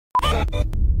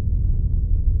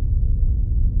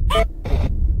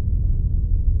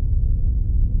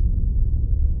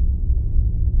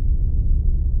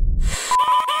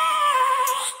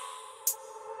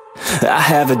I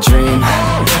have a dream,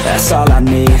 that's all I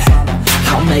need.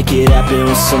 I'll make it happen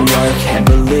with some work and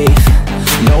belief.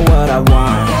 Know what I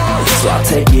want, so I'll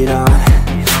take it on.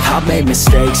 I've made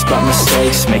mistakes, but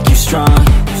mistakes make you strong.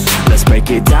 Let's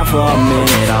break it down for a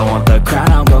minute. I want the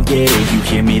crown, I'm gon' get it. You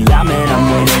hear me loud, man, I'm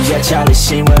winning. Yeah, Charlie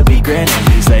Sheen will be grinning.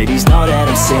 These ladies know that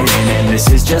I'm sinning, and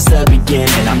this is just the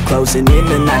beginning. I'm closing in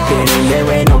the ninth inning, there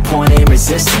ain't no point in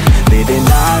resisting. Living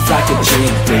life like a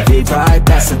dream, live it right,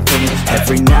 that's the thing.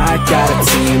 Every night, got a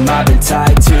team, I've been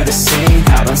tied to the scene.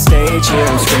 Out on stage, hear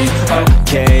them scream,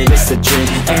 okay, it's a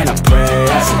dream. And I pray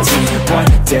as a team,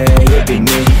 one day it'll be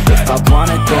me. If I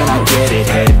want it, then I get it.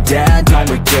 Head down, don't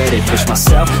regret it. Push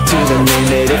myself to the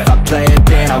limit. If I play it,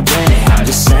 then I win it. I'm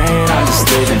just saying, I'm just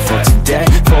living for today.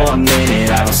 For a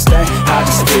minute, I don't stay, I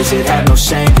just visit. Have no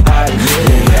shame, I admit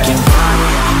it. Looking right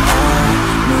at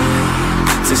me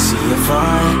to see if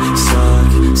I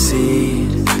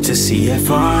succeed, to see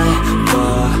if I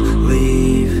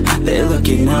believe. They're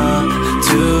looking up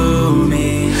to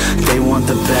me. They want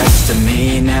the best of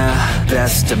me now,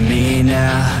 best of me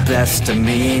now, best of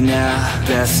me now,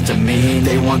 best of me.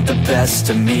 They want the best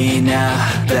of me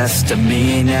now, best of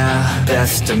me now,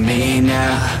 best of me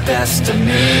now, best of me.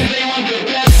 They want the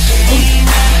best of me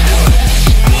now.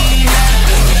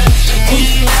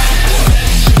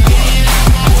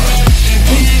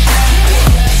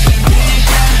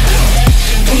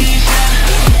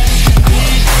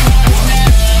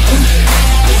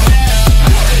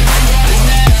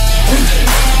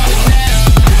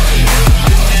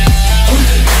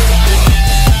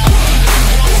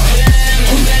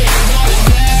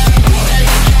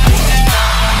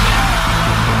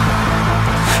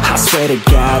 Swear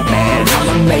to God, man,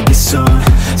 I'ma make it soon.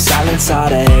 Silence all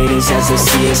the haters as they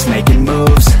see us making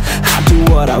moves. I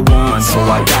do what I want, so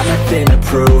I got nothing to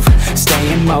prove.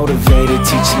 Staying motivated,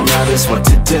 teaching others what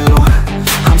to do.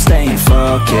 I'm staying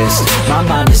focused, my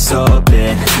mind is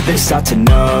open. They start to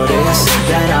notice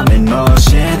that I'm in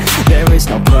motion. There is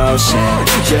no potion,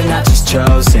 you're not just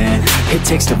chosen. It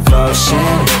takes devotion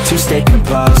to stay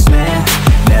composed, man.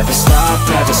 Never stop,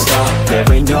 there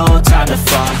ain't no time to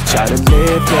fall. Try to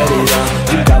live, get it up,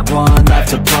 you got one life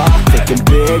to pop. Thinking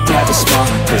big, never small,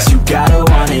 cause you gotta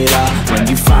want it all. When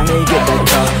you finally get that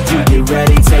call, you get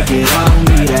ready, take it on.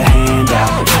 Need a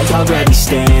handout, I already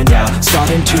stand out.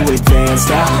 Starting to advance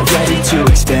now, ready to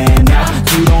expand now.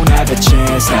 You don't have a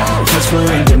chance now, cause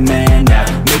we're in demand now.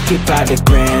 Make it by the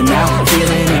grand now,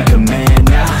 feeling in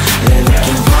command now. They're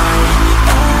looking right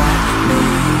at me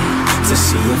to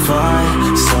see if I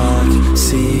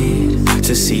succeed,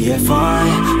 to see if I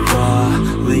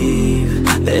believe.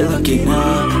 They're looking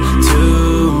up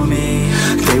to me.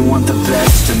 They want the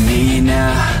best of me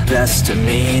now, best of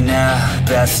me now,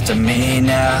 best of me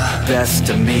now, best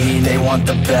of me. They want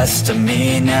the best of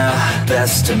me now,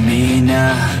 best of me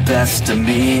now, best of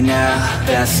me now,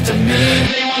 best of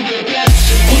me.